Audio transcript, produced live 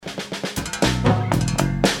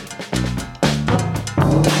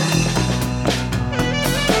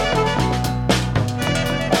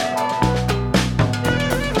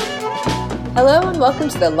welcome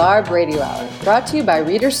to the LARB Radio Hour, brought to you by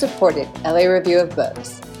reader-supported LA Review of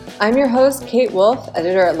Books. I'm your host, Kate Wolf,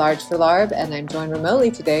 editor-at-large for LARB, and I'm joined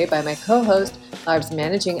remotely today by my co-host, LARB's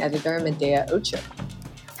managing editor, Medaya Ocho.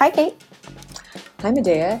 Hi, Kate. Hi,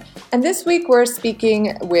 Medaya. And this week we're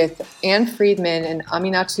speaking with Ann Friedman and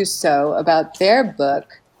Aminatou So about their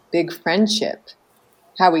book, Big Friendship,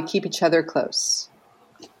 How We Keep Each Other Close.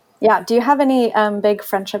 Yeah, do you have any big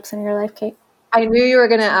friendships in your life, Kate? I knew you were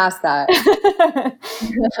going to ask that.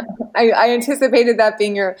 I anticipated that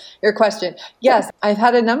being your question. Yes, I've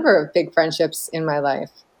had a number of big friendships in my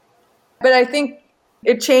life. But I think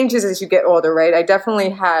it changes as you get older, right? I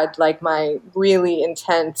definitely had like my really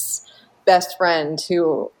intense best friend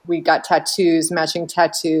who we got tattoos, matching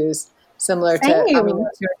tattoos, similar to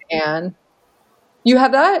Aminatou and Ann. You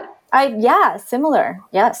have that? Yeah, similar.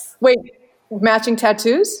 Yes. Wait. Matching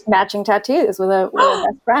tattoos? Matching tattoos with a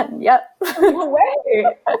best friend. Yep. No way.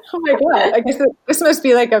 Oh my God. I guess this must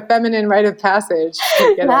be like a feminine rite of passage.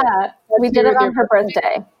 Yeah. We did it on her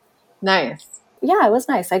birthday. Nice. Yeah, it was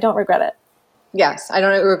nice. I don't regret it. Yes. I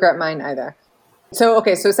don't regret mine either. So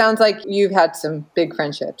it sounds like you've had some big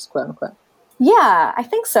friendships, quote unquote. Yeah, I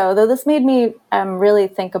think so. Though this made me really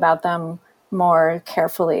think about them more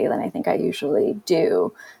carefully than I think I usually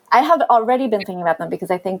do. I have already been thinking about them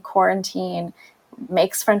because I think quarantine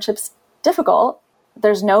makes friendships difficult.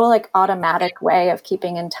 There's no like automatic way of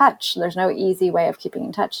keeping in touch. There's no easy way of keeping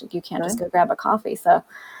in touch. Like, you can't just go grab a coffee. So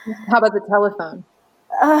how about the telephone?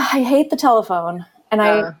 I hate the telephone.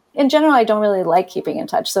 And in general, I don't really like keeping in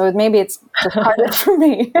touch. So maybe it's just harder for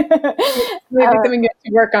me. Maybe something you have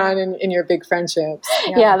to work on in your big friendships.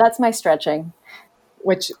 Yeah, that's my stretching.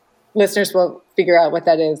 Which listeners will figure out what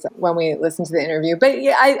that is when we listen to the interview. But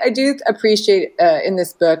yeah, I do appreciate in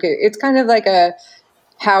this book, it's kind of like a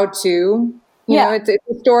how-to, you know, it's a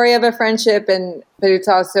story of a friendship, but it's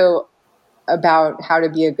also about how to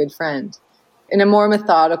be a good friend in a more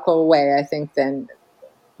methodical way, I think, than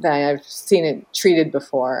I've seen it treated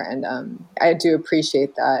before. And I do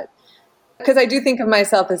appreciate that because I do think of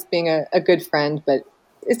myself as being a good friend, but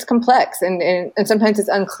it's complex and sometimes it's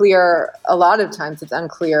unclear. A lot of times it's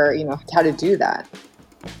unclear, you know, how to do that.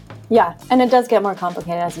 Yeah. And it does get more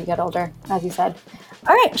complicated as you get older, as you said.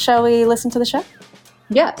 All right. Shall we listen to the show?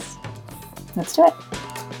 Yes. Let's do it.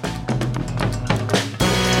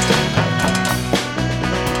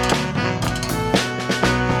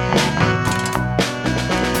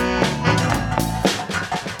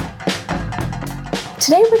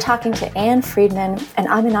 Today we're talking to Ann Friedman and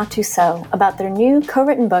Aminatou So about their new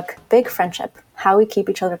co-written book, Big Friendship, How We Keep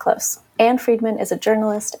Each Other Close. Ann Friedman is a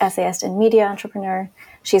journalist, essayist, and media entrepreneur.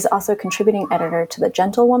 She's also contributing editor to The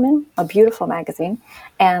Gentlewoman, a beautiful magazine,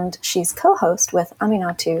 and she's co-host with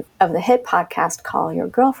Aminatou of the hit podcast Call Your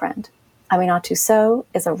Girlfriend. Aminatou So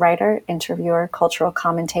is a writer, interviewer, cultural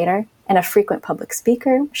commentator, and a frequent public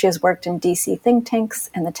speaker. She has worked in DC think tanks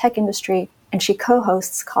and the tech industry, and she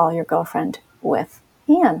co-hosts Call Your Girlfriend with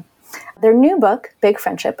Iman. Their new book, Big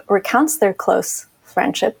Friendship, recounts their close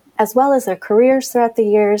friendship, as well as their careers throughout the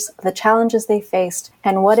years, the challenges they faced,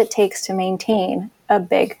 and what it takes to maintain a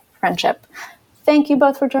big friendship. Thank you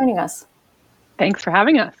both for joining us. Thanks for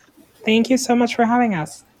having us. Thank you so much for having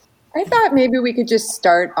us. I thought maybe we could just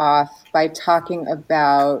start off by talking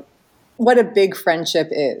about what a big friendship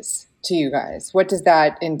is to you guys. What does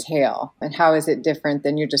that entail? And how is it different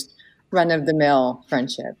than your just run-of-the-mill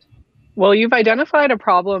friendship? Well, you've identified a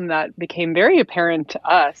problem that became very apparent to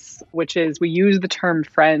us, which is we use the term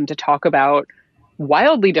friend to talk about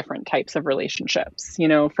wildly different types of relationships, you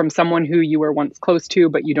know, from someone who you were once close to,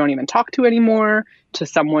 but you don't even talk to anymore, to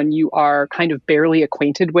someone you are kind of barely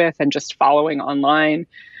acquainted with and just following online,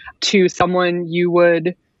 to someone you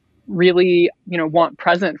would really, you know, want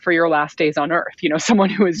present for your last days on earth, you know, someone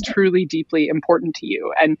who is truly deeply important to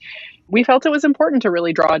you. And we felt it was important to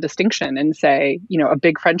really draw a distinction and say, you know, a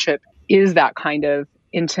big friendship is that kind of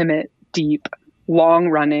intimate, deep,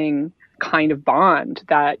 long-running kind of bond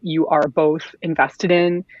that you are both invested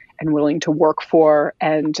in and willing to work for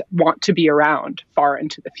and want to be around far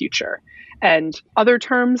into the future. And other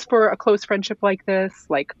terms for a close friendship like this,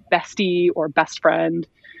 like bestie or best friend,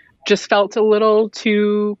 just felt a little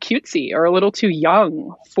too cutesy or a little too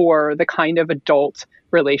young for the kind of adult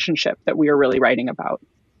relationship that we are really writing about.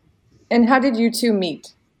 And how did you two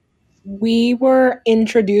meet? We were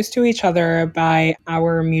introduced to each other by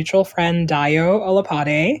our mutual friend, Dayo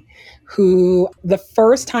Olopade, who the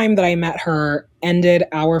first time that I met her ended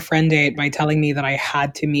our friend date by telling me that I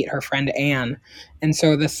had to meet her friend Ann. And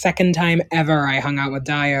so the second time ever I hung out with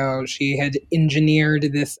Dayo, she had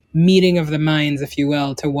engineered this meeting of the minds, if you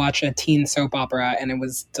will, to watch a teen soap opera, and it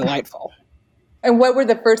was delightful. And what were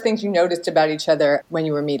the first things you noticed about each other when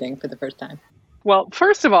you were meeting for the first time? Well,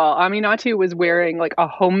 first of all, Aminatou was wearing like a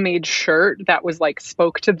homemade shirt that was like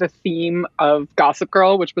spoke to the theme of Gossip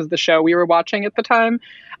Girl, which was the show we were watching at the time.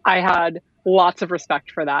 I had lots of respect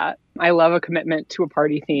for that. I love a commitment to a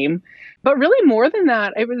party theme. But really more than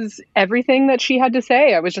that, it was everything that she had to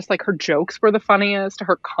say. I was just like, her jokes were the funniest.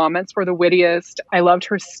 Her comments were the wittiest. I loved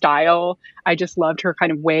her style. I just loved her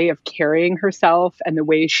kind of way of carrying herself and the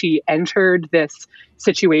way she entered this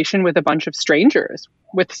situation with a bunch of strangers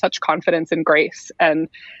with such confidence and grace. And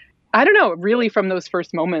I don't know, really from those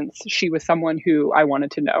first moments, she was someone who I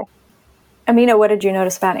wanted to know. Amina, what did you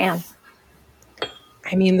notice about Anne?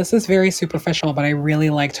 I mean, this is very superficial, but I really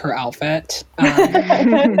liked her outfit.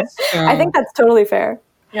 I think that's totally fair.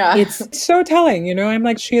 Yeah. It's so telling, you know, I'm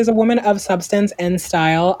like, she is a woman of substance and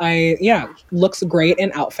style. Looks great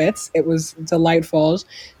in outfits. It was delightful.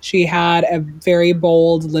 She had a very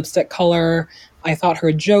bold lipstick color. I thought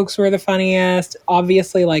her jokes were the funniest.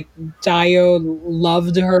 Obviously, like, Dayo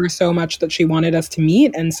loved her so much that she wanted us to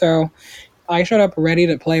meet. And so I showed up ready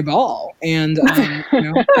to play ball. And,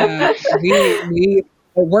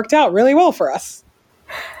 it worked out really well for us.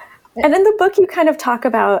 And in the book, you kind of talk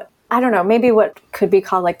about, I don't know, maybe what could be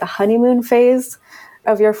called like the honeymoon phase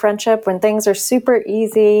of your friendship, when things are super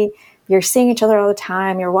easy, you're seeing each other all the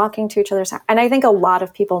time, you're walking to each other's house. And I think a lot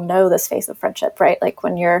of people know this phase of friendship, right? Like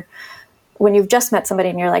when you've just met somebody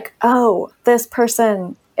and you're like, oh, this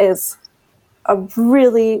person is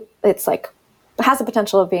it's like, has the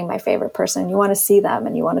potential of being my favorite person. You want to see them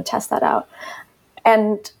and you want to test that out.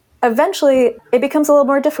 And eventually it becomes a little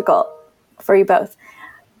more difficult for you both.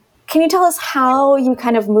 Can you tell us how you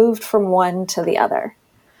kind of moved from one to the other?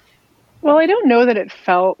 Well, I don't know that it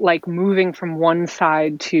felt like moving from one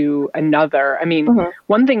side to another. I mean,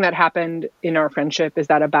 one thing that happened in our friendship is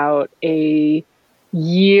that about a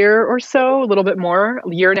year or so, a little bit more,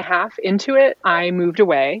 a year and a half into it, I moved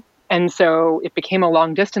away. And so it became a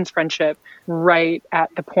long distance friendship right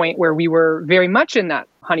at the point where we were very much in that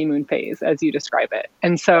honeymoon phase, as you describe it.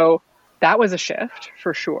 And so that was a shift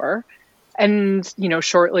for sure. And, you know,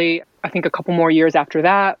 shortly, I think a couple more years after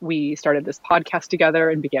that, we started this podcast together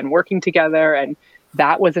and began working together. And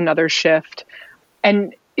that was another shift.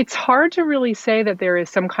 And it's hard to really say that there is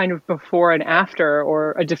some kind of before and after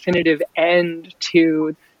or a definitive end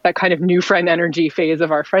to that kind of new friend energy phase of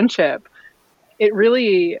our friendship. It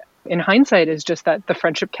really, in hindsight, is just that the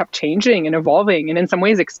friendship kept changing and evolving and in some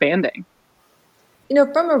ways expanding. You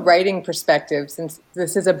know, from a writing perspective, since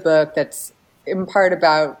this is a book that's in part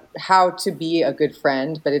about how to be a good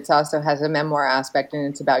friend, but it also has a memoir aspect and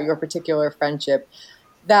it's about your particular friendship,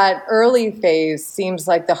 that early phase seems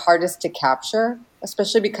like the hardest to capture,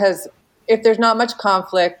 especially because if there's not much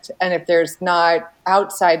conflict and if there's not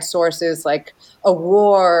outside sources like a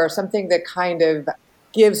war or something that kind of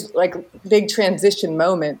gives like big transition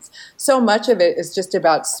moments, so much of it is just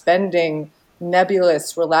about spending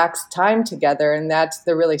nebulous, relaxed time together. And that's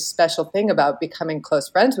the really special thing about becoming close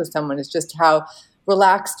friends with someone, is just how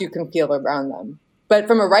relaxed you can feel around them. But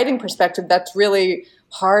from a writing perspective, that's really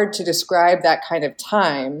hard to describe that kind of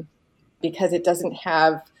time because it doesn't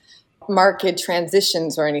have marked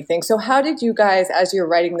transitions or anything. So how did you guys, as you're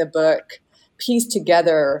writing the book, piece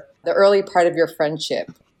together the early part of your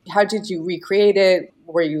friendship? How did you recreate it?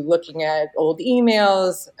 Were you looking at old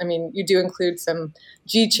emails? I mean, you do include some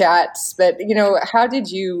G-chats, but, you know, how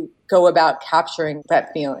did you go about capturing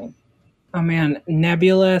that feeling? Oh man,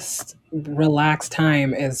 nebulous, relaxed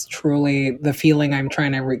time is truly the feeling I'm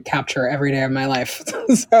trying to capture every day of my life.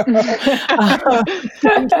 So,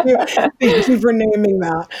 thank you for naming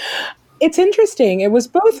that. It's interesting. It was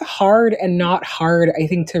both hard and not hard, I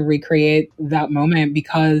think, to recreate that moment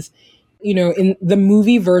because, you know, in the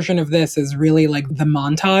movie version of this is really like the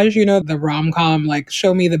montage, you know, the rom-com, like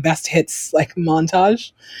show me the best hits, like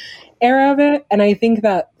montage era of it. And I think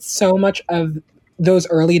that so much of those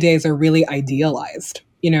early days are really idealized,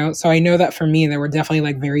 you know? So I know that for me, they were definitely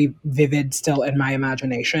like very vivid still in my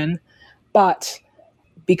imagination. But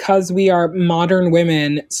because we are modern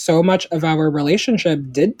women, so much of our relationship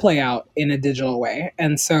did play out in a digital way.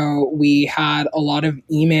 And so we had a lot of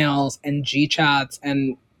emails and G-chats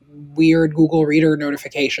and weird Google Reader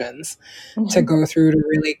notifications to go through to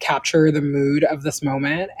really capture the mood of this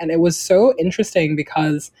moment. And it was so interesting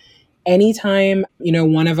because anytime, you know,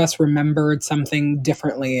 one of us remembered something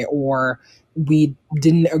differently or we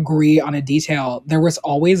didn't agree on a detail, there was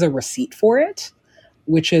always a receipt for it,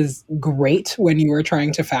 which is great when you were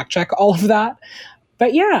trying to fact check all of that.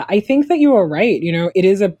 But yeah, I think that you are right. You know, it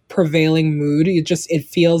is a prevailing mood. It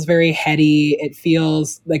feels very heady. It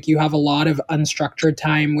feels like you have a lot of unstructured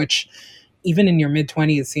time, which even in your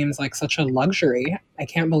mid-20s seems like such a luxury. I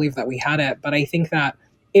can't believe that we had it. But I think that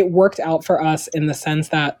it worked out for us in the sense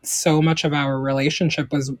that so much of our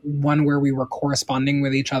relationship was one where we were corresponding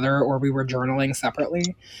with each other or we were journaling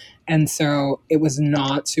separately. And so it was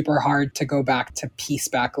not super hard to go back to piece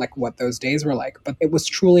back like what those days were like. But it was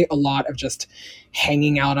truly a lot of just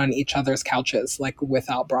hanging out on each other's couches, like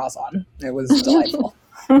without bras on. It was delightful.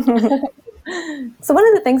 So one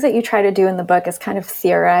of the things that you try to do in the book is kind of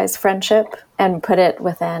theorize friendship and put it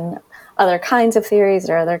within other kinds of theories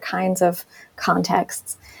or other kinds of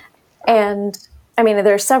contexts. And I mean,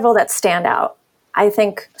 there are several that stand out. I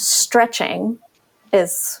think stretching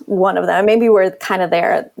is one of them. Maybe we're kind of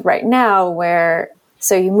there right now where,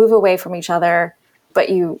 so you move away from each other, but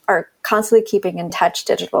you are constantly keeping in touch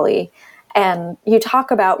digitally. And you talk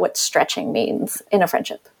about what stretching means in a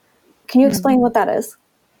friendship. Can you explain what that is?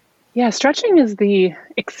 Yeah, stretching is the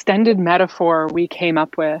extended metaphor we came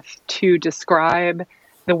up with to describe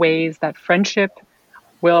the ways that friendship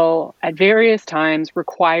will, at various times,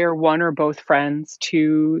 require one or both friends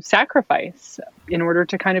to sacrifice in order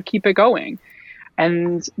to kind of keep it going.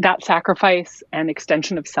 And that sacrifice and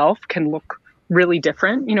extension of self can look really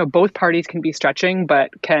different. You know, both parties can be stretching, but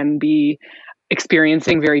can be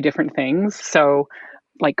experiencing very different things. So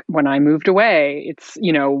like when I moved away, it's,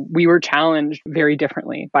 you know, we were challenged very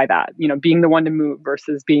differently by that, you know, being the one to move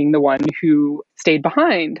versus being the one who stayed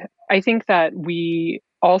behind. I think that we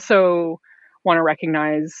also want to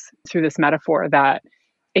recognize through this metaphor that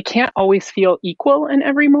it can't always feel equal in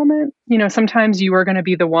every moment. You know, sometimes you are going to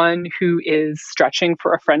be the one who is stretching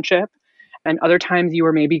for a friendship, and other times you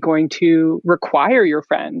are maybe going to require your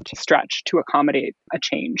friend to stretch to accommodate a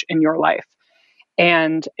change in your life.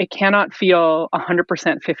 And it cannot feel 100%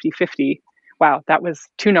 50-50. Wow, that was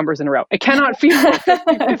two numbers in a row. It cannot feel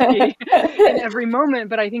 50-50 in every moment,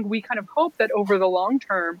 but I think we kind of hope that over the long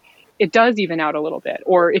term, it does even out a little bit.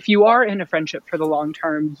 Or if you are in a friendship for the long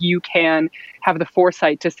term, you can have the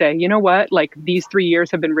foresight to say, you know what, like these 3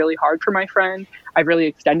 years have been really hard for my friend. I've really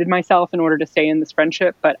extended myself in order to stay in this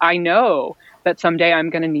friendship, but I know that someday I'm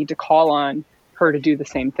going to need to call on her to do the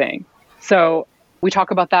same thing. So we talk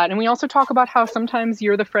about that. And we also talk about how sometimes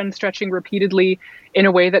you're the friend stretching repeatedly in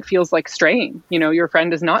a way that feels like straying. You know, your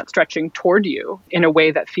friend is not stretching toward you in a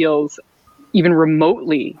way that feels even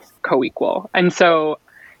remotely co-equal. And so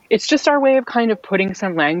it's just our way of kind of putting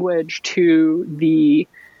some language to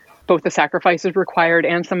both the sacrifices required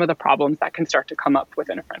and some of the problems that can start to come up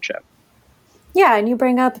within a friendship. Yeah, and you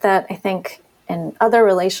bring up that I think in other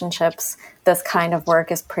relationships, this kind of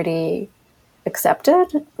work is pretty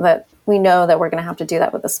accepted, that we know that we're going to have to do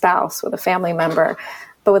that with a spouse, with a family member.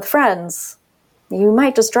 But with friends, you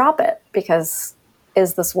might just drop it because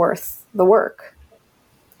is this worth the work?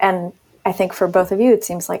 And I think for both of you, it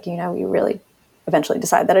seems like, you know, you really eventually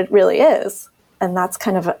decide that it really is. And that's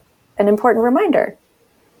kind of an important reminder.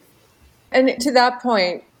 And to that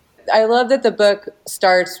point, I love that the book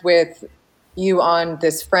starts with you on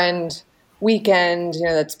this friend weekend, you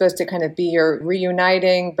know, that's supposed to kind of be your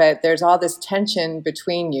reuniting, but there's all this tension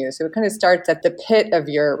between you. So it kind of starts at the pit of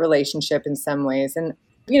your relationship in some ways. And,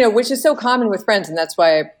 you know, which is so common with friends. And that's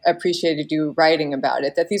why I appreciated you writing about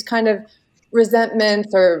it, that these kind of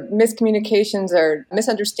resentments or miscommunications or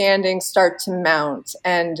misunderstandings start to mount.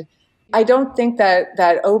 And I don't think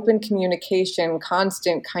that open communication,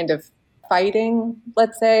 constant kind of fighting,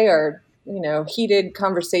 let's say, or, you know, heated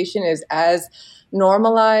conversation is as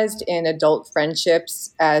normalized in adult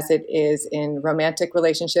friendships as it is in romantic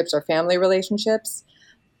relationships or family relationships.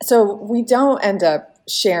 So we don't end up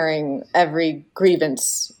sharing every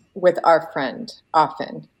grievance with our friend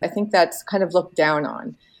often. I think that's kind of looked down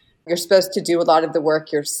on. You're supposed to do a lot of the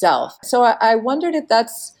work yourself. So I wondered if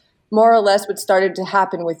that's more or less what started to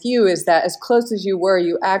happen with you, is that as close as you were,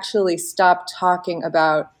 you actually stopped talking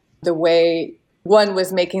about the way one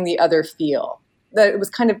was making the other feel. That it was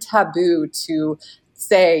kind of taboo to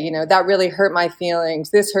say, you know, that really hurt my feelings,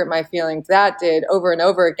 this hurt my feelings, that did, over and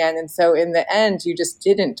over again. And so in the end, you just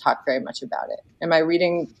didn't talk very much about it. Am I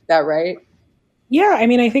reading that right? Yeah, I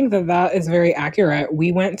mean, I think that is very accurate.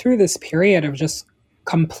 We went through this period of just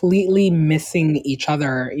completely missing each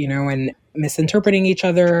other, you know, and misinterpreting each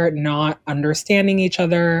other, not understanding each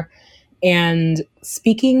other. And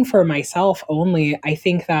speaking for myself only, I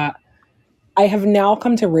think that I have now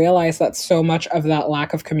come to realize that so much of that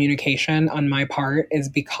lack of communication on my part is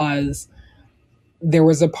because there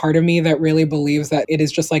was a part of me that really believes that it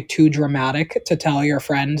is just like too dramatic to tell your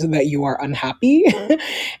friend that you are unhappy.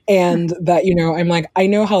 And that, you know, I'm like, I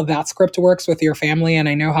know how that script works with your family and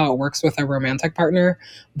I know how it works with a romantic partner.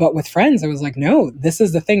 But with friends, I was like, no, this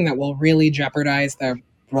is the thing that will really jeopardize the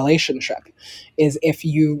relationship, is if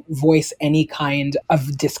you voice any kind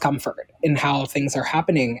of discomfort in how things are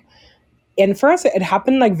happening. And for us, it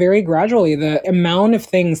happened like very gradually. The amount of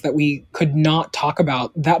things that we could not talk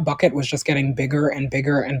about, that bucket was just getting bigger and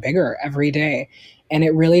bigger and bigger every day. And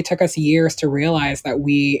it really took us years to realize that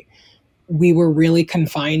we were really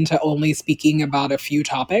confined to only speaking about a few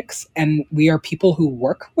topics. And we are people who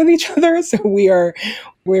work with each other. So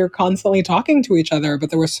we're constantly talking to each other, but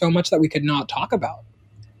there was so much that we could not talk about.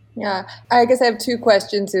 Yeah, I guess I have two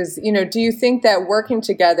questions is, do you think that working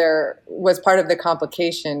together was part of the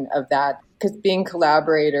complication of that? Because being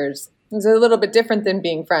collaborators is a little bit different than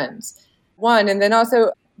being friends. One, and then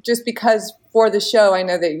also just because for the show, I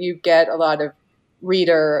know that you get a lot of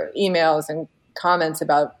reader emails and comments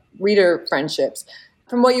about reader friendships.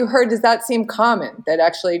 From what you heard, does that seem common, that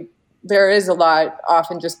actually there is a lot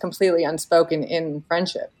often just completely unspoken in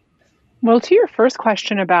friendship? Well, to your first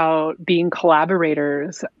question about being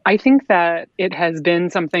collaborators, I think that it has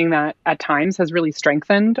been something that at times has really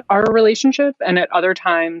strengthened our relationship and at other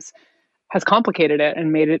times has complicated it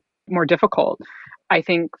and made it more difficult. I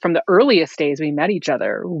think from the earliest days we met each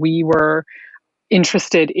other, we were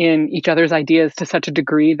interested in each other's ideas to such a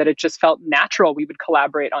degree that it just felt natural we would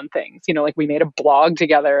collaborate on things. Like we made a blog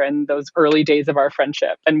together in those early days of our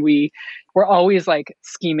friendship. And we were always like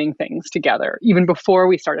scheming things together, even before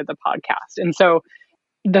we started the podcast. And so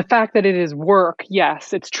the fact that it is work,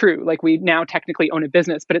 yes, it's true. Like we now technically own a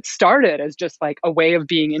business, but it started as just like a way of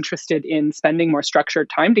being interested in spending more structured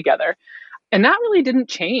time together. And that really didn't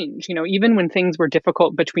change. Even when things were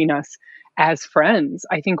difficult between us as friends,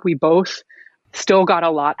 I think we both still got a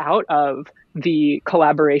lot out of the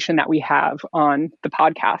collaboration that we have on the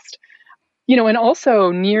podcast. And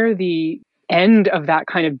also near the end of that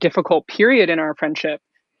kind of difficult period in our friendship,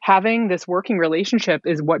 having this working relationship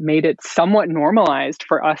is what made it somewhat normalized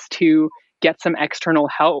for us to get some external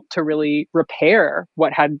help to really repair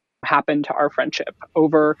what had happened to our friendship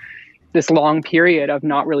over this long period of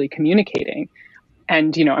not really communicating.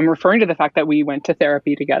 And, I'm referring to the fact that we went to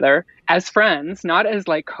therapy together as friends, not as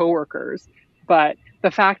like coworkers. But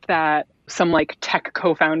the fact that some like tech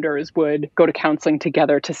co-founders would go to counseling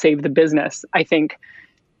together to save the business, I think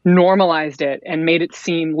normalized it and made it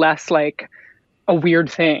seem less like a weird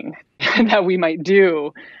thing that we might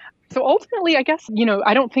do. So ultimately, I guess,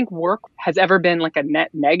 I don't think work has ever been like a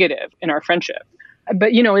net negative in our friendship.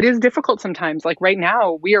 But, it is difficult sometimes. Like right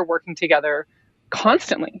now, we are working together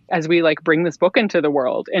constantly as we like bring this book into the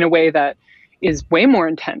world in a way that is way more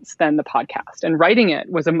intense than the podcast. And writing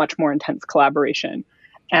it was a much more intense collaboration.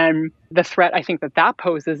 And the threat I think that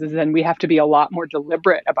poses is then we have to be a lot more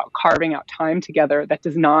deliberate about carving out time together that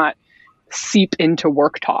does not seep into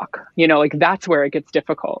work talk. Like that's where it gets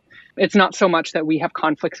difficult. It's not so much that we have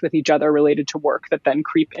conflicts with each other related to work that then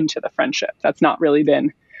creep into the friendship. That's not really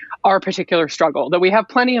been our particular struggle, though we have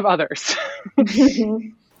plenty of others.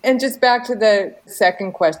 And just back to the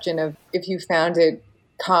second question of if you found it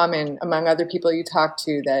common among other people you talked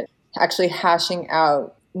to that actually hashing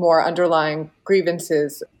out more underlying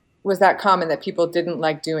grievances, was that common that people didn't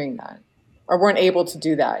like doing that or weren't able to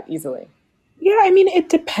do that easily? Yeah, I mean, it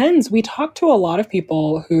depends. We talked to a lot of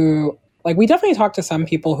people who, like, we definitely talked to some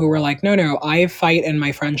people who were like, no, I fight in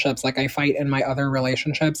my friendships, like I fight in my other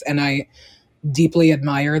relationships. And I deeply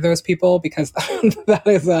admire those people because that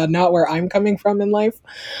is not where I'm coming from in life.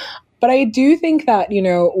 But I do think that,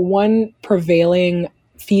 one prevailing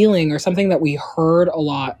feeling or something that we heard a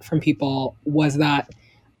lot from people was that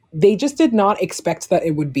they just did not expect that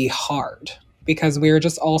it would be hard because we were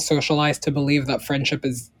just all socialized to believe that friendship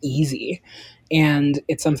is easy. And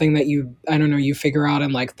it's something that you figure out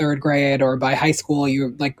in like third grade or by high school,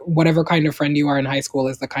 you like whatever kind of friend you are in high school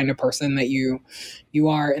is the kind of person that you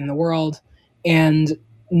are in the world. And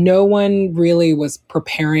no one really was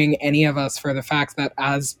preparing any of us for the fact that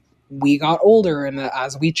as we got older and that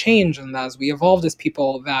as we changed and as we evolved as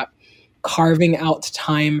people, that carving out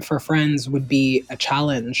time for friends would be a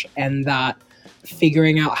challenge, and that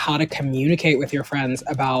figuring out how to communicate with your friends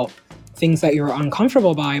about things that you're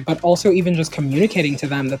uncomfortable by, but also even just communicating to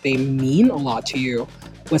them that they mean a lot to you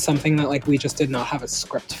was something that like we just did not have a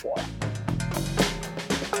script for.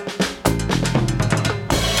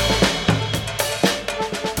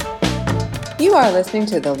 You are listening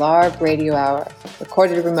to the LARB Radio Hour,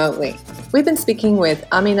 recorded remotely. We've been speaking with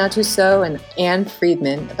Aminatou and Ann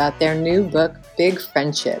Friedman about their new book, Big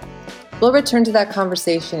Friendship. We'll return to that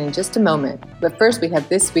conversation in just a moment, but first we have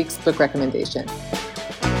this week's book recommendation.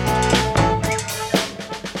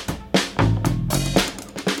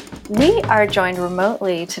 We are joined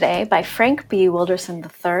remotely today by Frank B Wilderson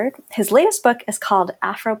III. His latest book is called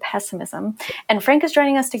Afropessimism, and Frank is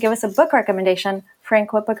joining us to give us a book recommendation.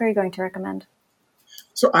 Frank, what book are you going to recommend?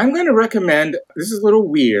 So I'm going to recommend, this is a little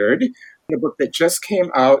weird, a book that just came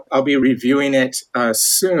out. I'll be reviewing it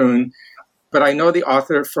soon, but I know the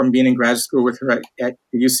author from being in grad school with her at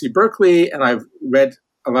UC Berkeley, and I've read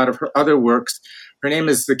a lot of her other works. Her name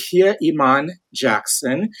is Zakiyyah Iman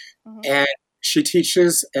Jackson, and she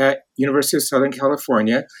teaches at University of Southern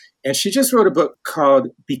California, and she just wrote a book called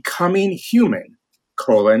Becoming Human,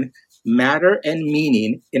 Matter and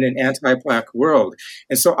Meaning in an Anti-Black World.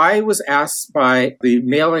 And so I was asked by the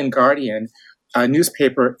Mail and Guardian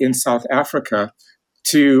newspaper in South Africa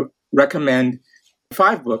to recommend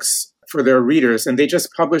 5 books for their readers. And they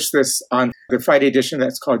just published this on the Friday edition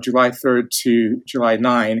that's called July 3rd to July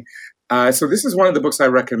 9. So this is one of the books I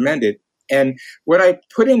recommended. And what I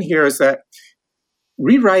put in here is that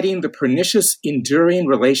rewriting the pernicious, enduring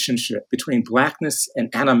relationship between Blackness and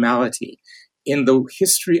animality in the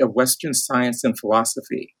history of Western science and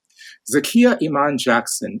philosophy, Zakiyyah Iman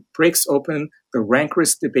Jackson breaks open the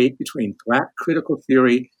rancorous debate between Black critical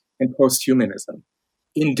theory and posthumanism.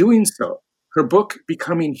 In doing so, her book,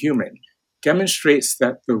 Becoming Human, demonstrates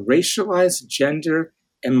that the racialized gender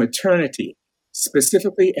and maternity,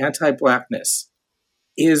 specifically anti-Blackness,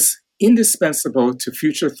 is indispensable to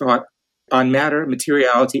future thought on matter,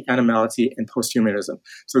 materiality, animality, and posthumanism.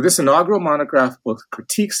 So this inaugural monograph both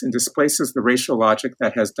critiques and displaces the racial logic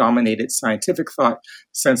that has dominated scientific thought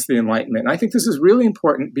since the Enlightenment. And I think this is really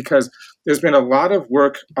important because there's been a lot of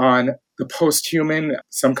work on the posthuman,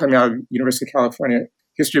 some coming out of University of California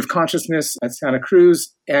History of Consciousness at Santa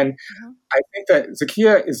Cruz. And I think that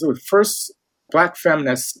Zakiyyah is the first Black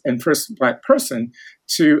feminist and first Black person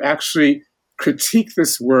to actually critique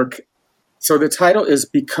this work. So the title is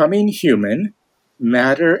Becoming Human,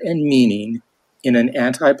 Matter and Meaning in an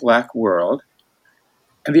Anti-Black World.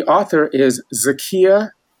 And the author is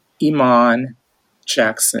Zakiyyah Iman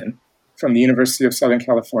Jackson from the University of Southern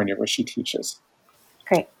California, where she teaches.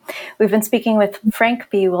 Great. We've been speaking with Frank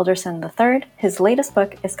B. Wilderson III. His latest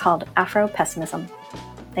book is called Afropessimism.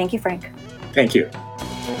 Thank you, Frank. Thank you.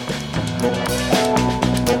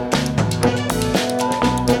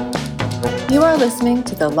 You are listening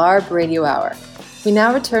to the LARB Radio Hour. We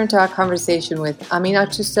now return to our conversation with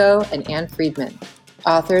Aminatou and Ann Friedman,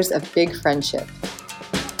 authors of Big Friendship.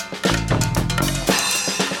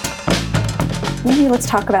 Maybe let's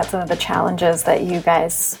talk about some of the challenges that you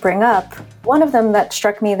guys bring up. One of them that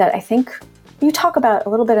struck me that I think you talk about a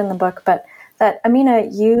little bit in the book, but that, Amina,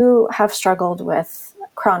 you have struggled with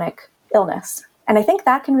chronic illness. And I think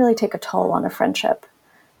that can really take a toll on a friendship.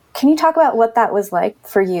 Can you talk about what that was like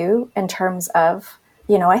for you in terms of,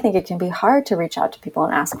 I think it can be hard to reach out to people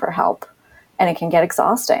and ask for help, and it can get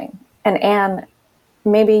exhausting. And Anne,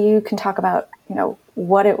 maybe you can talk about,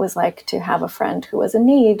 what it was like to have a friend who was in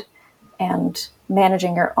need and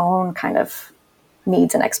managing your own kind of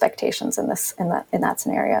needs and expectations in that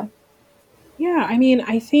scenario. Yeah,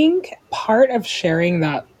 I think part of sharing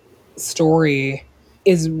that story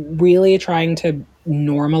is really trying to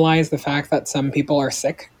normalize the fact that some people are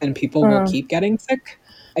sick and people will keep getting sick.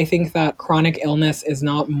 I think that chronic illness is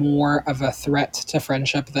not more of a threat to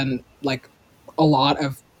friendship than like a lot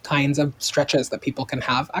of kinds of stretches that people can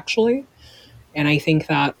have, actually. And I think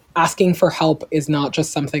that asking for help is not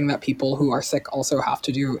just something that people who are sick also have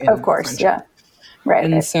to do in Of course, friendship. yeah. Right.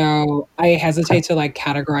 And so I hesitate to like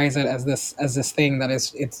categorize it as this thing that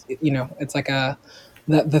is, it's like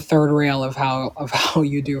the third rail of how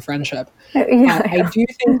you do friendship. Yeah.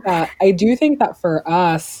 I do think that for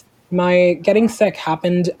us, my getting sick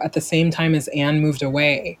happened at the same time as Anne moved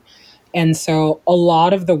away. And so a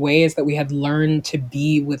lot of the ways that we had learned to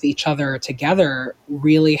be with each other together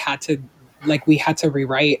really we had to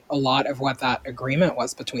rewrite a lot of what that agreement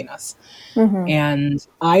was between us. Mm-hmm. And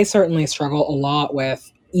I certainly struggle a lot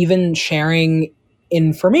with even sharing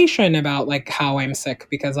information about like how I'm sick,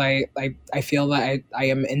 because I feel that I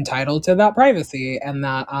am entitled to that privacy, and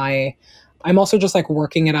that I'm also just like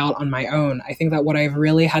working it out on my own. I think that what I've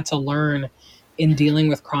really had to learn in dealing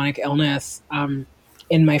with chronic illness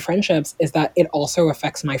in my friendships is that it also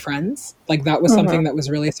affects my friends. Like that was something that was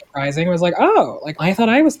really surprising. I was like, oh, like I thought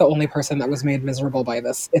I was the only person that was made miserable by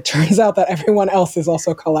this. It turns out that everyone else is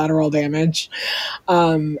also collateral damage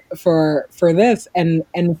for this, and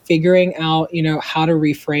figuring out, how to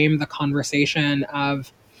reframe the conversation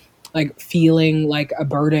of like feeling like a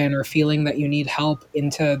burden or feeling that you need help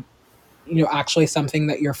into actually something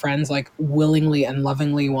that your friends like willingly and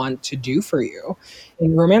lovingly want to do for you.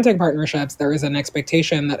 In romantic partnerships, there is an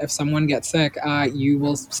expectation that if someone gets sick, you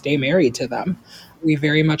will stay married to them. we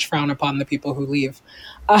very much frown upon the people who leave.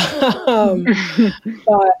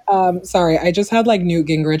 Sorry, I just had like Newt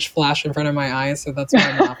Gingrich flash in front of my eyes, so that's why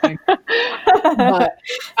I'm laughing.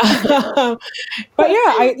 But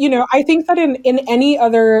yeah, I think that in any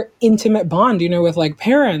other intimate bond, with like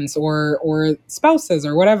parents or spouses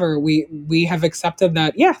or whatever, we have accepted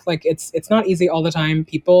that, like it's not easy all the time.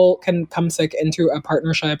 People can come sick into a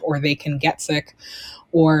partnership, or they can get sick,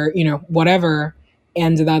 or whatever,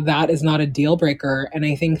 and that is not a deal breaker. And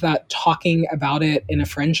I think that talking about it in a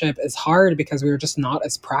friendship is hard because we're just not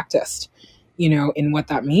as practiced in what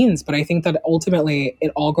that means. But I think that ultimately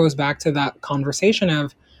it all goes back to that conversation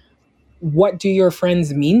of, what do your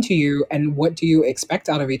friends mean to you and what do you expect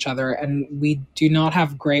out of each other? And we do not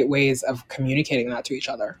have great ways of communicating that to each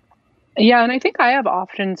other. Yeah, and I think I have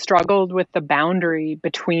often struggled with the boundary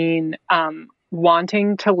between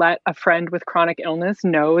wanting to let a friend with chronic illness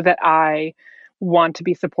know that I want to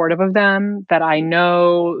be supportive of them, that I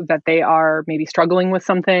know that they are maybe struggling with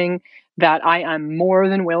something, that I am more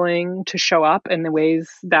than willing to show up in the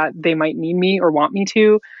ways that they might need me or want me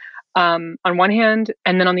to, on one hand,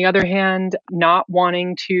 and then on the other hand, not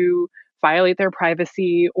wanting to violate their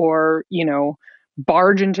privacy or,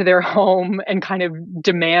 barge into their home and kind of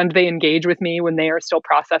demand they engage with me when they are still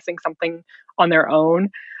processing something on their own.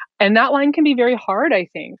 And that line can be very hard, I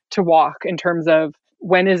think, to walk in terms of,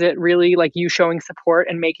 when is it really like you showing support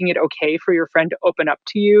and making it okay for your friend to open up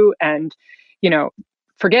to you and,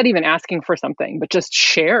 forget even asking for something, but just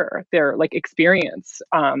share their like experience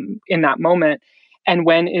in that moment. And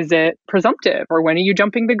when is it presumptive, or when are you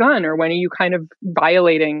jumping the gun, or when are you kind of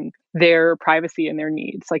violating their privacy and their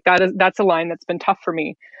needs? Like that's a line that's been tough for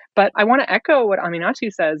me. But I want to echo what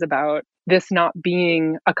Aminatou says about this not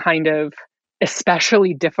being a kind of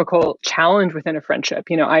especially difficult challenge within a friendship.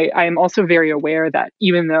 I am also very aware that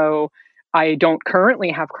even though I don't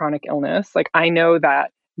currently have chronic illness, like I know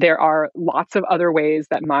that there are lots of other ways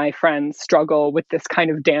that my friends struggle with this kind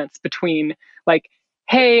of dance between like,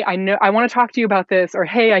 hey, I know I want to talk to you about this, or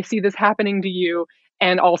hey, I see this happening to you,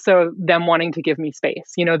 and also them wanting to give me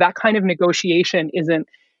space. That kind of negotiation isn't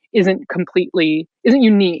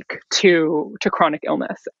unique to chronic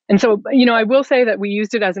illness. And so, I will say that we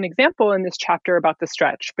used it as an example in this chapter about the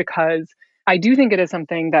stretch, because I do think it is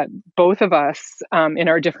something that both of us in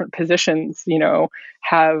our different positions,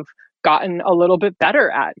 have gotten a little bit better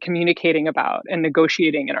at communicating about and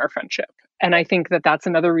negotiating in our friendship. And I think that that's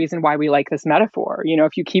another reason why we like this metaphor.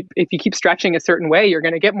 If you keep stretching a certain way, you're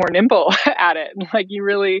going to get more nimble at it. Like you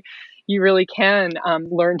really can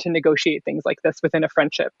learn to negotiate things like this within a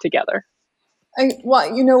friendship together.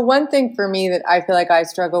 One thing for me that I feel like I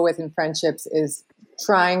struggle with in friendships is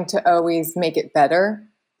trying to always make it better,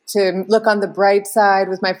 to look on the bright side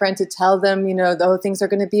with my friend, to tell them, things are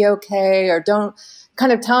going to be okay, or don't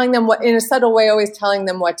kind of telling them what, in a subtle way, always telling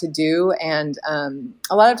them what to do. And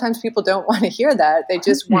a lot of times people don't want to hear that. They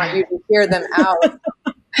just want you to hear them out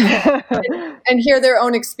and hear their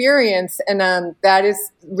own experience. And that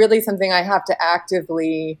is really something I have to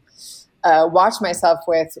actively watch myself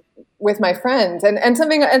with my friends. And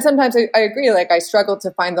sometimes I agree, like I struggle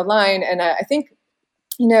to find the line. And I think,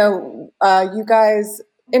 you guys,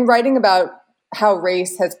 in writing about how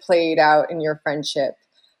race has played out in your friendship,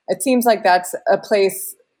 it seems like that's a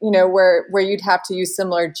place, where you'd have to use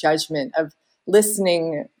similar judgment of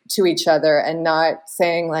listening to each other and not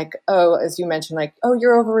saying like, oh, as you mentioned, like, oh,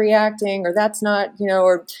 you're overreacting, or that's not,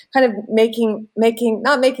 or kind of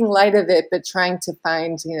not making light of it, but trying to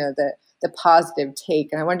find, the positive take.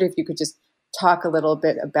 And I wonder if you could just talk a little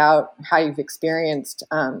bit about how you've experienced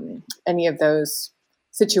any of those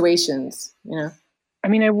situations, I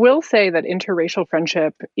mean, I will say that interracial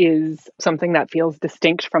friendship is something that feels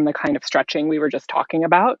distinct from the kind of stretching we were just talking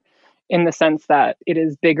about, in the sense that it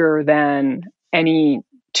is bigger than any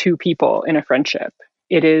two people in a friendship.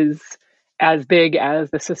 It is as big as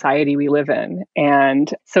the society we live in.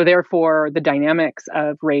 And so therefore, the dynamics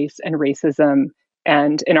of race and racism,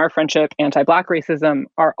 and in our friendship, anti-Black racism,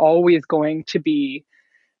 are always going to be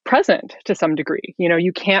present to some degree.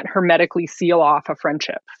 You can't hermetically seal off a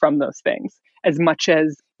friendship from those things as much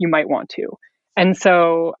as you might want to. And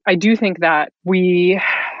so I do think that we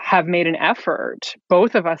have made an effort,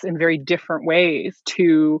 both of us in very different ways,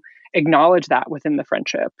 to acknowledge that within the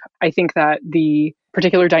friendship. I think that the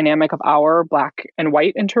particular dynamic of our Black and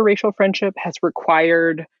white interracial friendship has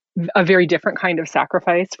required a very different kind of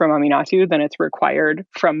sacrifice from Aminatou than it's required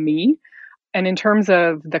from me. And in terms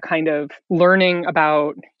of the kind of learning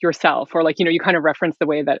about yourself, or like, you kind of reference the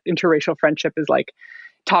way that interracial friendship is like,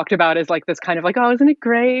 talked about as like this kind of like, oh, isn't it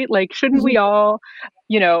great? Like, shouldn't we all,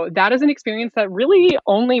 that is an experience that really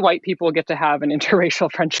only white people get to have an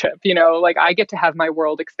interracial friendship. Like I get to have my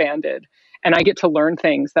world expanded and I get to learn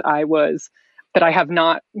things that I have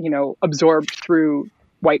not, absorbed through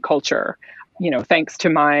white culture, thanks to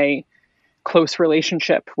my close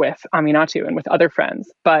relationship with Aminatou and with other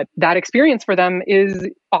friends. But that experience for them is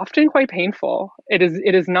often quite painful. It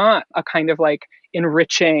is not a kind of like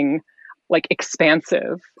enriching, like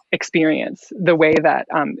expansive experience the way that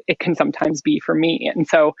it can sometimes be for me. And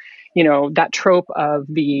so, that trope of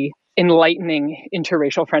the enlightening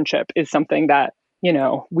interracial friendship is something that,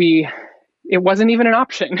 it wasn't even an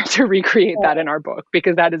option to recreate that in our book,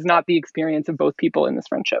 because that is not the experience of both people in this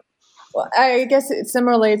friendship. Well, I guess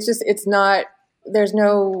similarly, there's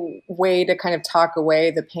no way to kind of talk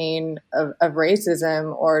away the pain of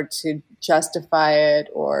racism or to justify it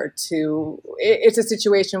it's a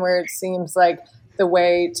situation where it seems like the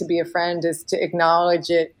way to be a friend is to acknowledge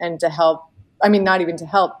it and to help. I mean, not even to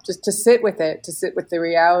help, just to sit with it, to sit with the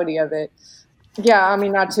reality of it. Yeah. I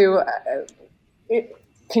mean, not to,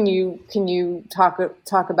 can you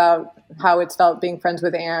talk about how it's felt being friends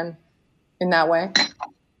with Anne in that way?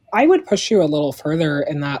 I would push you a little further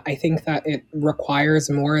in that I think that it requires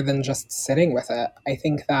more than just sitting with it. I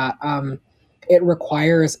think that it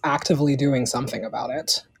requires actively doing something about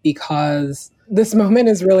it, because this moment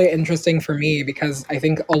is really interesting for me, because I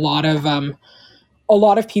think a lot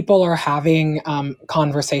of people are having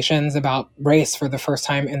conversations about race for the first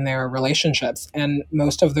time in their relationships. And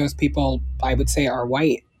most of those people, I would say, are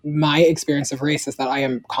white. My experience of race is that I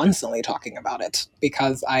am constantly talking about it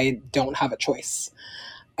because I don't have a choice.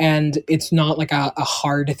 And it's not like a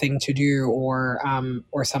hard thing to do or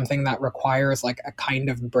something that requires like a kind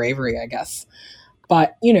of bravery, I guess.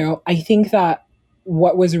 But, I think that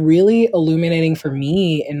what was really illuminating for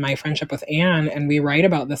me in my friendship with Anne, and we write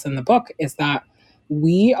about this in the book, is that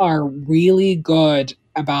we are really good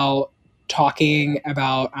about talking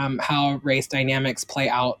about how race dynamics play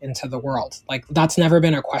out into the world. Like, that's never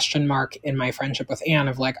been a question mark in my friendship with Anne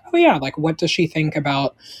of like, oh yeah, like what does she think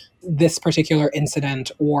about this particular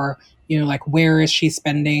incident, or like where is she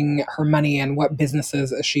spending her money and what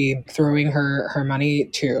businesses is she throwing her money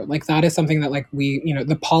to. Like, that is something that like we,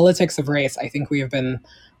 the politics of race, I think we have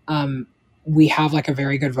like a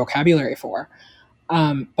very good vocabulary for.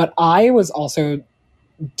 But I was also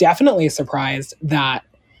definitely surprised that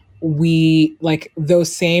we, like,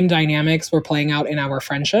 those same dynamics were playing out in our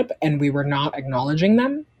friendship and we were not acknowledging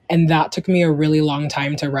them. And that took me a really long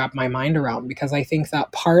time to wrap my mind around, because I think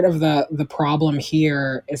that part of the problem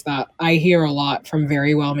here is that I hear a lot from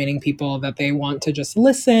very well-meaning people that they want to just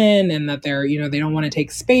listen and that they're, they don't want to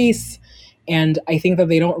take space. And I think that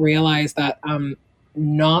they don't realize that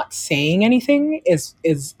not saying anything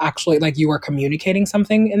is actually like you are communicating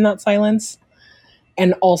something in that silence.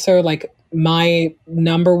 And also, like, my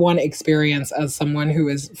number one experience as someone who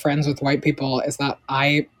is friends with white people is that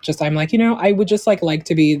I'm like, I would just like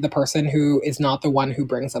to be the person who is not the one who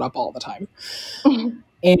brings it up all the time. And,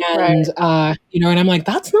 right. And I'm like,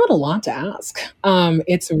 that's not a lot to ask.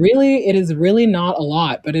 It is really not a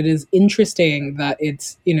lot, but it is interesting that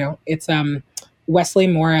it's Wesley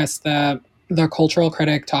Morris, the cultural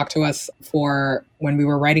critic, talked to us for when we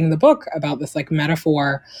were writing the book about this like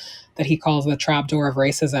metaphor that he calls the trapdoor of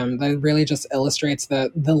racism, that really just illustrates the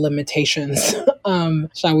limitations,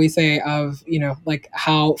 shall we say, of, like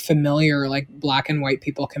how familiar like Black and white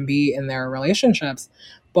people can be in their relationships.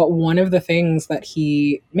 But one of the things that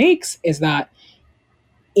he makes is that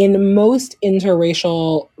in most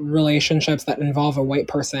interracial relationships that involve a white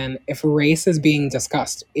person, if race is being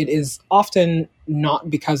discussed, it is often not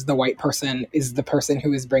because the white person is the person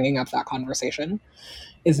who is bringing up that conversation,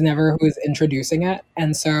 is never who is introducing it.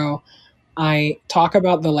 And so I talk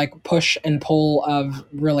about the like push and pull of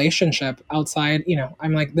relationship outside,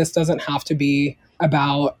 I'm like, this doesn't have to be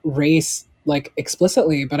about race like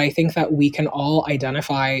explicitly, but I think that we can all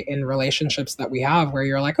identify in relationships that we have where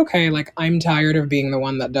you're like, okay, like I'm tired of being the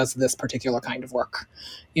one that does this particular kind of work,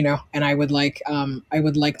 and I would like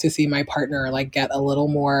to see my partner like get a little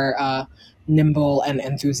more nimble and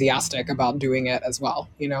enthusiastic about doing it as well.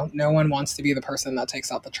 No one wants to be the person that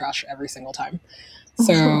takes out the trash every single time.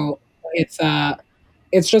 So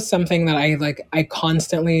it's just something that I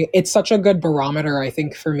constantly, it's such a good barometer, I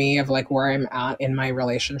think, for me of like where I'm at in my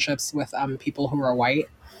relationships with people who are white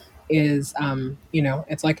is,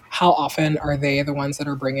 it's like, how often are they the ones that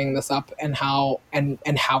are bringing this up, and how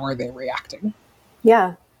are they reacting?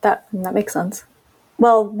 Yeah, that makes sense.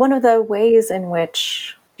 Well, one of the ways in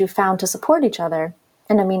which you found to support each other,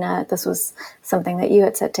 and Amina, this was something that you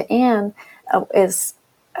had said to Anne, is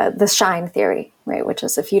the shine theory, right? Which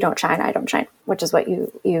is, if you don't shine, I don't shine, which is what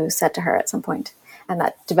you said to her at some point. And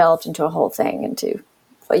that developed into a whole thing, into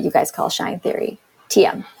what you guys call shine theory,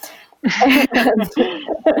 TM.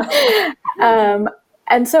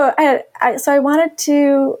 And so I wanted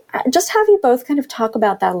to just have you both kind of talk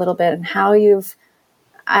about that a little bit, and how you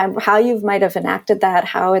might have enacted that,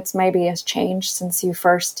 how it's maybe has changed since you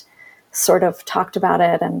first sort of talked about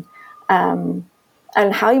it, and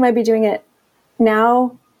how you might be doing it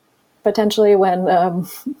now, potentially when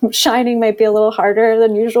shining might be a little harder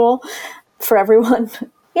than usual for everyone.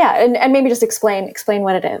 Yeah, and maybe just explain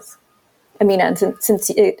what it is. Amina, and since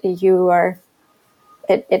you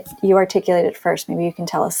articulated first, maybe you can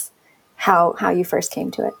tell us how you first came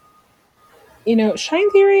to it. Shine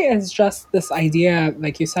theory is just this idea,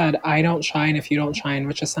 like you said, I don't shine if you don't shine,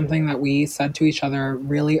 which is something that we said to each other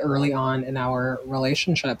really early on in our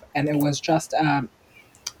relationship. And it was just a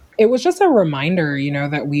reminder,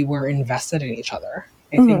 that we were invested in each other.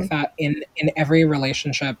 I think that in every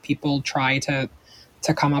relationship, people try to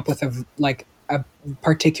come up with a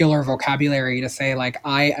particular vocabulary to say, like,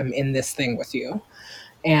 I am in this thing with you.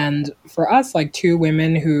 And for us, like two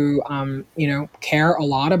women who, care a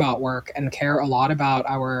lot about work and care a lot about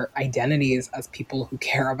our identities as people who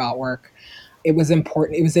care about work, it was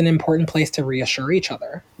important. It was an important place to reassure each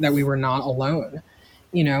other that we were not alone,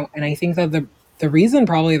 and I think that the reason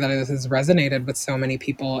probably that this has resonated with so many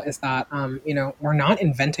people is that, we're not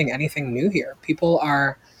inventing anything new here. People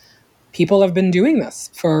have been doing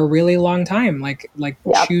this for a really long time, like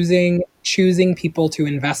yep. choosing people to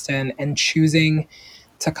invest in, and choosing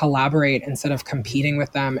to collaborate instead of competing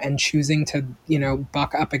with them, and choosing to,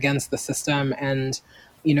 buck up against the system and,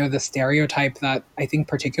 the stereotype that I think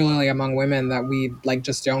particularly among women, that we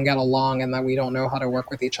just don't get along and that we don't know how to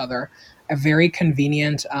work with each other. A very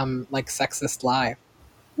convenient, sexist lie.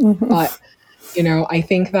 Mm-hmm. But, I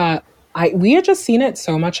think that we had just seen it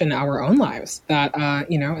so much in our own lives that,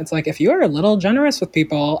 it's like, if you are a little generous with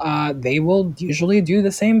people, they will usually do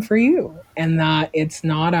the same for you. And that it's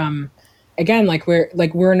not, again,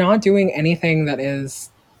 we're not doing anything that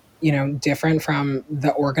is, different from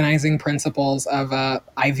the organizing principles of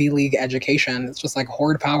Ivy League education. It's just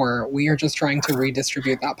hoard power. We are just trying to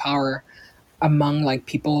redistribute that power among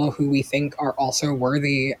people who we think are also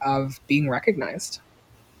worthy of being recognized.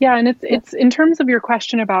 Yeah, and it's in terms of your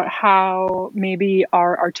question about how maybe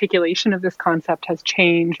our articulation of this concept has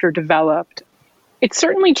changed or developed. It's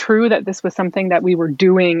certainly true that this was something that we were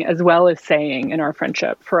doing as well as saying in our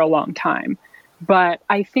friendship for a long time. But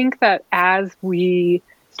I think that as we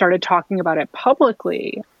started talking about it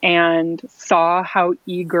publicly and saw how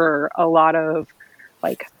eager a lot of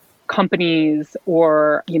companies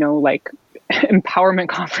or, empowerment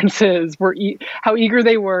conferences were, how eager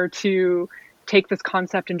they were to take this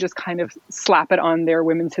concept and just kind of slap it on their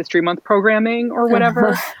Women's History Month programming or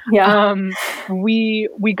whatever. Yeah.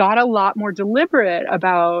 We got a lot more deliberate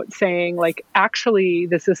about saying, actually,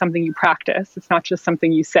 this is something you practice. It's not just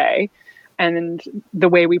something you say. And the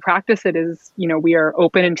way we practice it is, we are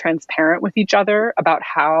open and transparent with each other about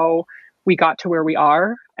how we got to where we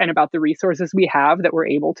are and about the resources we have that we're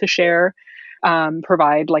able to share,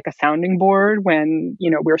 provide a sounding board when,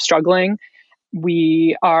 we're struggling.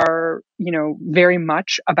 We are, very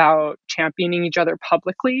much about championing each other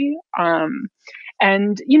publicly.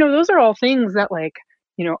 And, those are all things that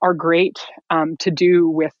are great to do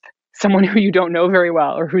with someone who you don't know very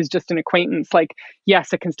well or who's just an acquaintance.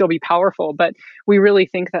 Yes, it can still be powerful, but we really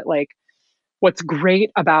think that what's great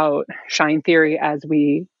about shine theory as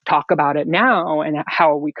we talk about it now and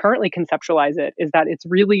how we currently conceptualize it is that it's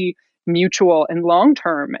really mutual and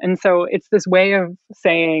long-term. And so it's this way of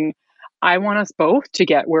saying, I want us both to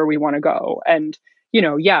get where we want to go. And,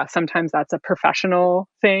 sometimes that's a professional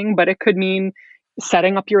thing, but it could mean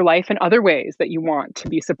setting up your life in other ways that you want to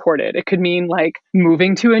be supported. It could mean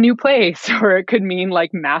moving to a new place, or it could mean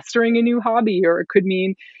mastering a new hobby, or it could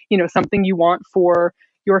mean, something you want for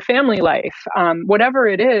your family life. Whatever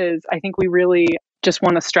it is, I think we really just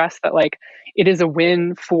want to stress that it is a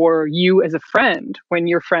win for you as a friend when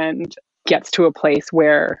your friend gets to a place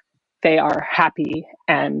where they are happy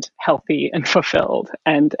and healthy and fulfilled.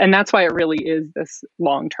 And that's why it really is this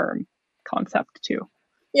long-term concept too.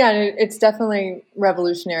 Yeah, and it's definitely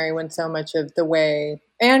revolutionary when so much of the way,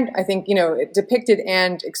 and I think, depicted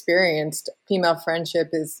and experienced female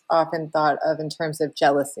friendship is often thought of in terms of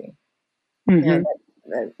jealousy. Mm-hmm.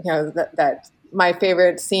 That my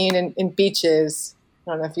favorite scene in Beaches,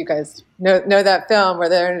 I don't know if you guys know that film where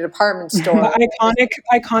they're in a department store. The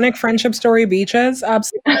iconic friendship story, Beaches.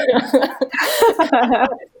 Absolutely.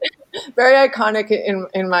 Very iconic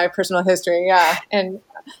in my personal history. Yeah. And,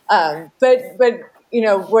 but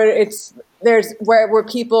where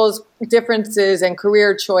people's differences and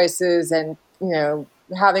career choices and,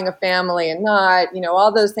 having a family and not,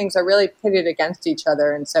 all those things are really pitted against each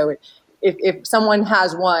other. And so if someone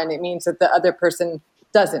has one, it means that the other person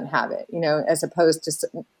doesn't have it, as opposed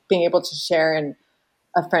to being able to share in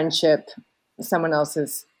a friendship, someone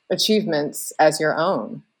else's achievements as your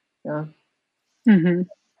own. Mm-hmm.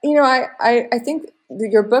 I think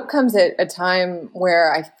your book comes at a time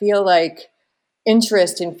where I feel like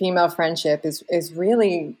interest in female friendship is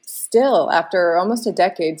really still, after almost a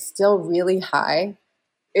decade, still really high.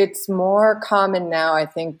 It's more common now, I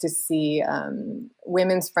think, to see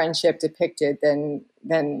women's friendship depicted than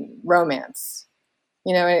romance.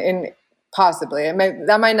 And possibly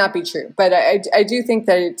that might not be true, but I do think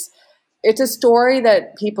that it's a story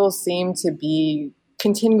that people seem to be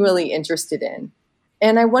continually interested in.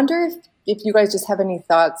 And I wonder if you guys just have any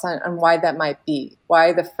thoughts on why that might be,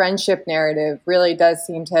 why the friendship narrative really does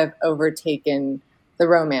seem to have overtaken the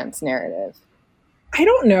romance narrative. I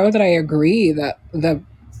don't know that I agree that the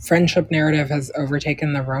friendship narrative has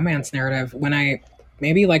overtaken the romance narrative.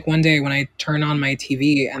 Maybe one day when I turn on my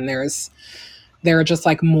TV and there are just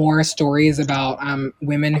more stories about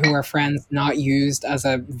women who are friends not used as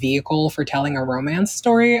a vehicle for telling a romance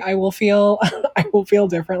story, I will feel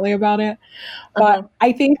differently about it. But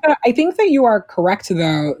I think that you are correct,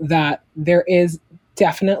 though, that there is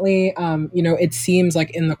definitely it seems like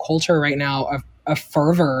in the culture right now a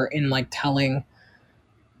fervor in telling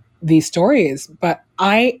these stories. But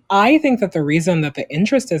I think that the reason that the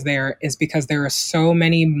interest is there is because there are so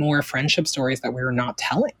many more friendship stories that we're not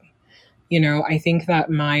telling. I think that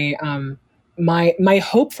my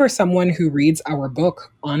hope for someone who reads our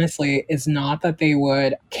book, honestly, is not that they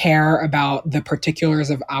would care about the particulars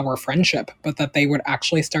of our friendship, but that they would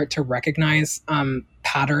actually start to recognize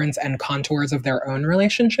patterns and contours of their own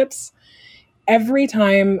relationships. Every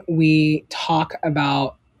time we talk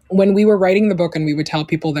about, when we were writing the book and we would tell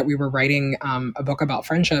people that we were writing a book about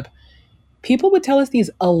friendship, people would tell us these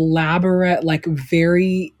elaborate,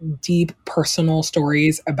 very deep personal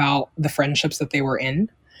stories about the friendships that they were in.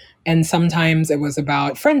 And sometimes it was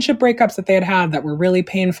about friendship breakups that they had that were really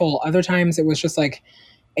painful. Other times it was just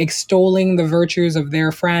extolling the virtues of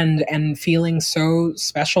their friend and feeling so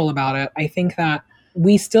special about it. I think that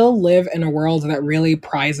we still live in a world that really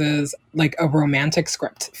prizes a romantic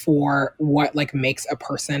script for what makes a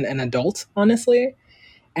person an adult, honestly.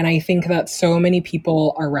 And I think that so many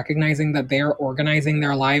people are recognizing that they're organizing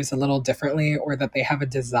their lives a little differently, or that they have a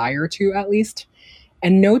desire to, at least.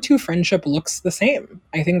 And no two friendship looks the same.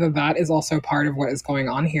 I think that that is also part of what is going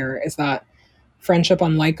on here, is that friendship,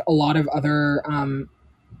 unlike a lot of other,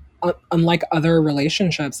 unlike other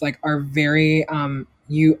relationships, are very,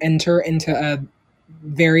 you enter into a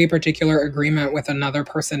very particular agreement with another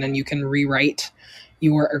person and you can rewrite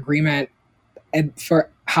your agreement for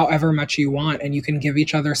however much you want, and you can give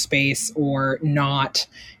each other space or not.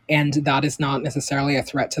 And that is not necessarily a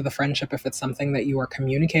threat to the friendship if it's something that you are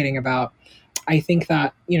communicating about. I think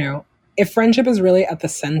that, if friendship is really at the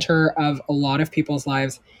center of a lot of people's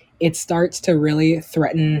lives, it starts to really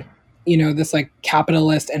threaten, this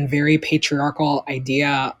capitalist and very patriarchal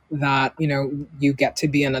idea that, you get to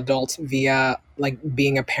be an adult via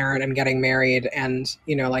being a parent and getting married and,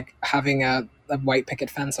 having a white picket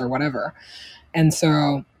fence or whatever. And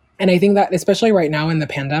I think that especially right now in the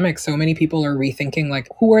pandemic, so many people are rethinking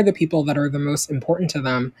who are the people that are the most important to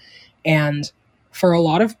them. And for a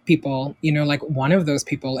lot of people, one of those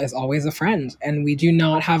people is always a friend. And we do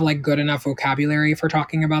not have good enough vocabulary for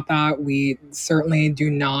talking about that. We certainly do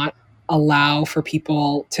not allow for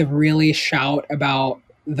people to really shout about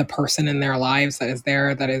the person in their lives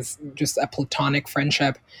that is just a platonic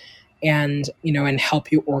friendship, and, and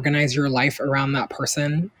help you organize your life around that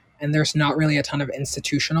person. And there's not really a ton of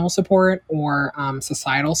institutional support or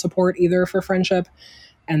societal support either for friendship.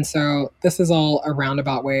 And so this is all a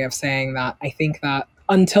roundabout way of saying that I think that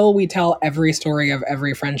until we tell every story of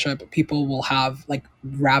every friendship, people will have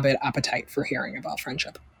rabid appetite for hearing about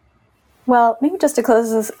friendship. Well, maybe just to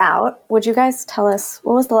close this out, would you guys tell us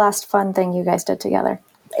what was the last fun thing you guys did together?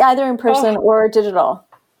 Either in person or digital.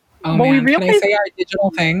 Oh, man. Can I say our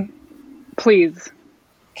digital thing? Please.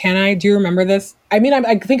 Do you remember this? I mean,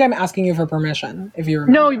 I think I'm asking you for permission, if you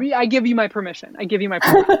remember. No, I give you my permission.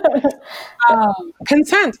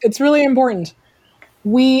 Consent. It's really important.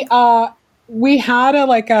 We had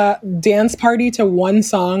a dance party to one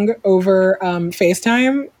song over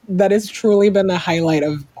FaceTime that has truly been the highlight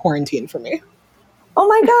of quarantine for me. Oh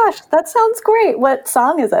my gosh, that sounds great. What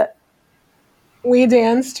song is it? We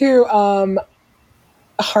danced to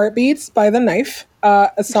Heartbeats by The Knife,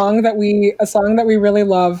 a song that we really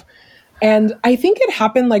love. And I think it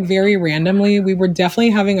happened like very randomly. We were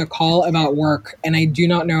definitely having a call about work, and I do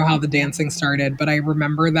not know how the dancing started, but I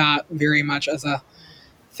remember that very much as a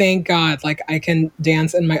thank God, like I can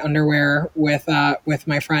dance in my underwear with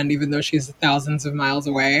my friend, even though she's thousands of miles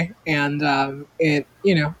away. And I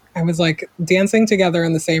was like dancing together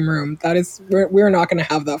in the same room. We're not going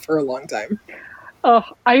to have that for a long time. Oh,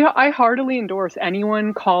 I heartily endorse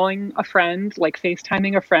anyone calling a friend, like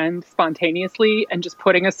FaceTiming a friend spontaneously and just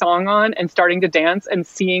putting a song on and starting to dance and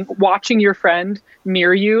watching your friend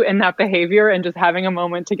mirror you in that behavior and just having a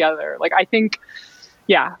moment together. Like, I think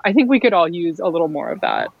we could all use a little more of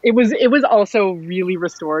that. It was also really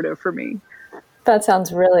restorative for me. That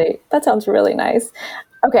sounds really nice.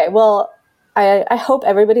 Okay, well, I hope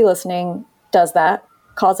everybody listening does that.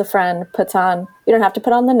 Calls a friend, puts on, you don't have to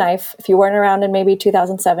put on the knife. If you weren't around in maybe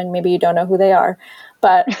 2007, maybe you don't know who they are,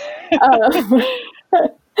 but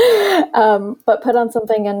but put on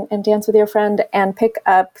something and dance with your friend and pick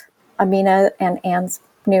up Aminatou and Ann's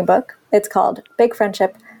new book. It's called Big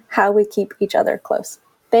Friendship, How We Keep Each Other Close.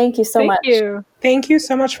 Thank you so much. Thank you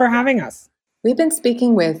so much for having us. We've been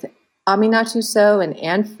speaking with Aminatou and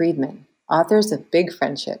Ann Friedman, authors of Big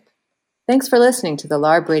Friendship. Thanks for listening to the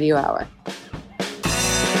LARB Radio Hour.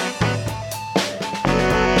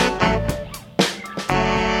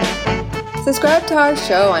 Subscribe to our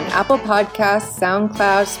show on Apple Podcasts,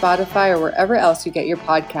 SoundCloud, Spotify, or wherever else you get your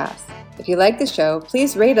podcasts. If you like the show,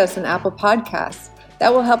 please rate us on Apple Podcasts.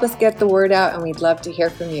 That will help us get the word out, and we'd love to hear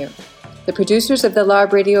from you. The producers of the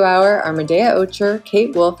LARB Radio Hour are Medaya Ocher,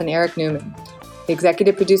 Kate Wolf, and Eric Newman. The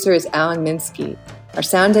executive producer is Alan Minsky. Our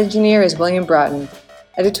sound engineer is William Broughton.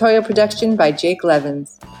 Editorial production by Jake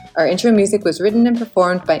Levins. Our intro music was written and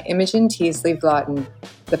performed by Imogen Teasley Vlotton.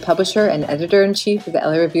 The publisher and editor-in-chief of the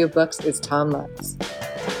LA Review of Books is Tom Lutz.